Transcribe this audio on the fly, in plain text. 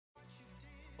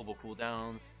Double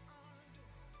cooldowns.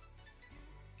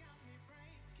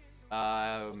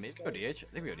 Maybe go DH.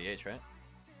 I think we go DH, right?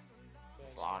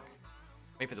 Flock.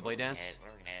 Wait for the blade dance.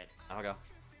 Whatever we need. I'll go.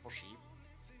 Or sheep.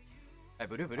 Hey,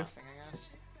 voodoo. Last thing, I guess.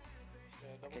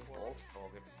 Yeah, Kick double bolt. Oh,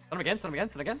 good. Stun him again. Stun him again.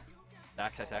 Stun again.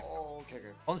 Sack. Oh, okay,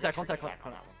 good. Hold on sack. Hold on sack. On Hold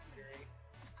on. that one.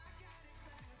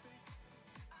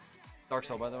 Dark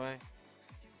Soul, by the way.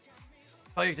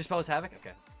 Oh, you dispel his havoc.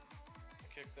 Okay.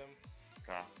 Kick them.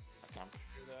 Okay. Attempt.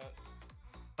 Do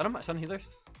that. Stun healers.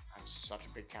 I'm such a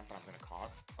big temp that I'm gonna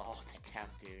caught. Oh, that temp,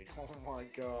 dude. Oh my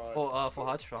god. Full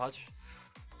hodge.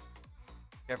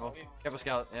 Careful. Careful,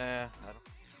 scout. Yeah. I don't...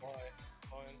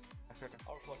 Fine.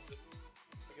 I'll reflect it.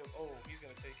 Oh, he's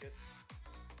gonna take it.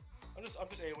 I'm just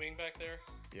AoEing back there.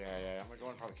 Yeah. I'm gonna go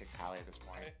and probably kick Pally at this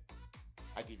point. Okay.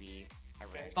 I DB. I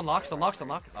raid. Unlock.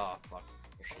 Oh, fuck.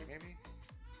 Or she maybe?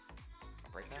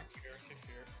 I'll break that. Kick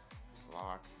fear. It's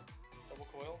lock. Double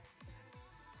coil.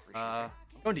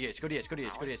 Go DH. Go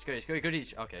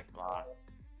DH. Okay. Lock.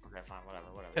 Okay, fine, whatever.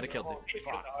 Could've killed it. He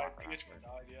Fuck, died,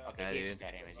 yeah. Okay, Yeah, DH dude. is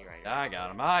dead anyways, you're right. I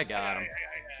got him.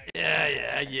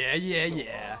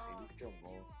 Yeah.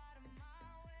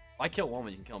 Why kill one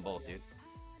when you can kill them both, dude?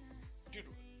 Dude,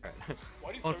 Alright.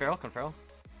 why do you Con Feral.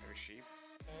 There's sheep.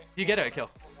 You get it, I kill.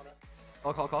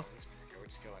 Call. We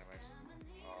just kill anyways.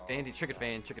 Fan, triggered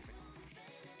fan.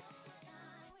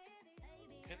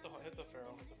 Hit the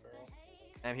feral.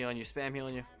 Spam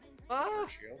healing you. Oh!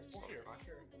 Shield. Full fear. Fine.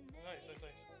 Nice.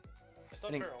 I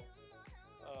stunned Hitting- feral.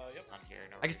 Yep. Not here,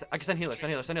 no. I can send healer.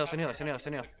 Okay, I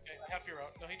have fear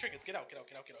out. No, he triggers. Get out.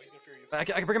 He's gonna fear you. I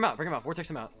can bring him out. Vortex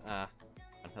him out.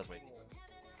 Let's wait.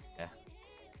 Yeah.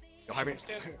 Go hybrid.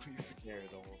 He's scared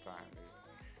the whole time, dude.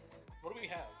 What do we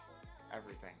have?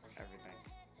 Everything. I'm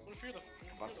gonna fear the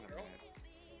Less than a feral. minute.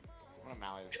 I'm gonna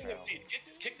mally this Kick feral.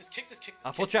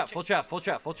 this. Full trap.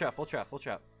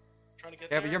 Trying to get Yeah,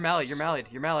 there. but you're mallied.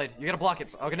 You gotta block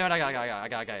it. Okay, no, I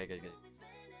got it.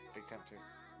 Big temp too.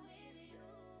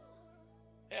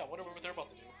 Yeah, whatever they're about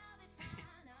to do.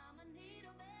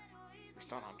 We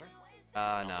stun Hunter? No,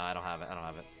 I don't have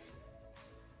it.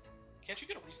 Can't you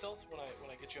get a re-stealth when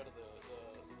I get you out of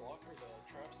the block or the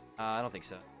traps? I don't think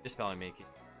so. Just spelling me,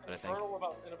 but I think.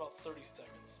 Infernal in about 30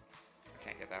 seconds. I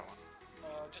can't get that one.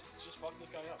 Just fuck this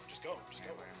guy up. Just go. Wait.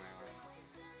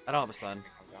 I don't have a stun.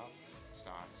 Comes out.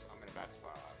 Stuns. I'm in a bad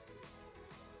spot.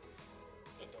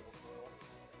 Good double coil.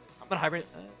 I'm gonna hybrid.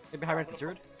 Maybe hybrid the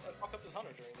Druid. I'd fuck up this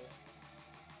hunter during this.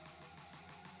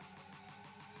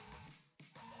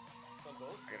 Done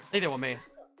both. I gotta They did one me.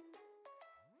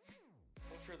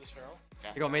 Don't fear this feral.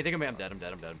 They go me. I'm dead.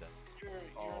 You're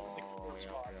in the Oh, worst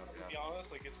spot. yeah. To be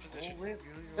honest, like it's position.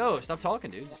 No, stop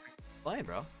talking, dude. Just playing,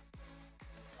 bro.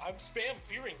 I'm spam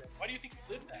fearing them. Why do you think you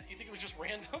lived that? You think it was just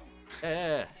random?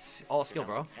 Yeah. All skill,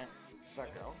 bro. Suck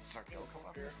go. Come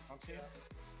on. I'm seeing it.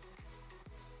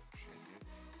 Shit, dude.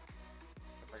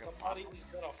 Break out the Somebody popcorn. is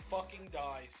gonna fucking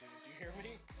die soon. Do you hear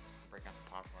me? Break out the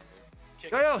popcorn, dude.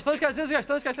 Kick Yo, slow this guy.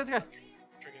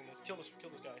 Triggering this. Kill this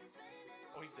guy.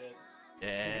 Oh, he's dead.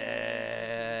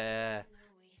 Yeah.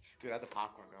 Dude, I had the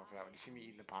popcorn going for that one. You see me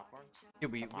eating the popcorn?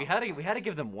 Dude, we had to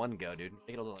give them one go, dude.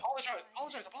 Take it a little. Apologize. Oh,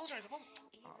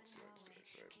 let's do it.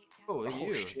 Oh, Oh,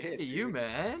 you. shit, Hey, you, dude.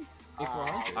 man.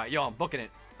 Ah. Alright, yo, I'm booking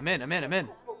it. I'm in.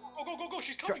 Go.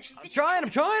 She's coming. I'm trying.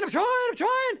 Stop.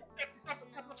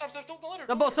 Don't let her.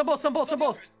 Some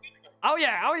bolts. Oh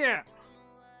yeah.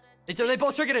 They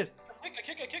both triggered it. I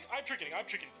kick. I'm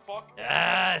tricking. Fuck.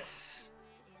 Yes.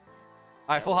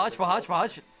 Alright, full hodge.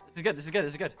 This is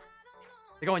good.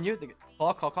 They go on you.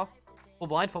 Call. Full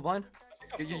blind.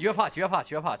 You have hots.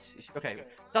 Okay. Is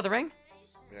that the ring?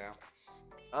 Yeah.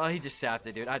 Oh, he just sapped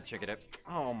it, dude. I triggered it.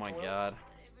 Oh my god.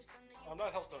 I'm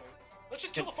not hellstunning. Let's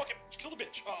just kill the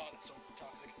bitch. Oh, that's so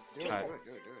toxic. Do Kill it. her.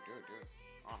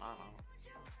 Oh,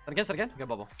 no. Again. Good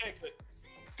bubble. Okay, good.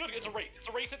 It's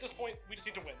a race at this point. We just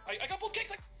need to win. I got both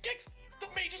kicks. The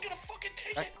mage is gonna fucking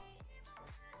take it.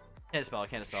 Can't spell.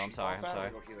 I'm sorry.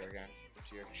 Go healer again.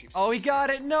 Oh, he got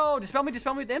it. No, dispel me.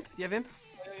 Imp. Do you have imp?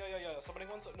 Yeah. Somebody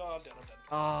wants. No, I'm dead.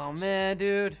 Oh man,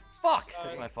 dude. Fuck.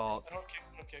 That's my fault. I don't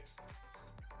kick.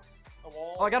 A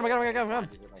wall. Oh, I got him. Okay,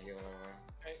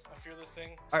 I fear this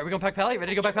thing. All right, we going back Pally.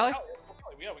 Ready to go back Pally?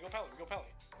 Yeah, we go Pally.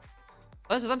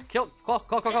 This is done. Kill. Call.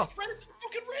 Fucking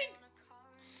ring.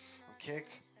 I'm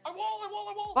kicked. I wall.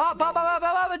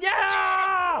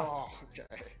 Yeah! Oh,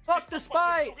 okay. Fuck the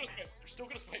spite. They're still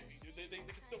gonna spite me, dude. They can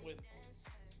still win.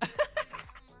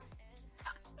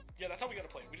 Yeah, that's how we gotta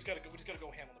play. We just gotta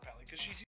go ham on the Pally because she's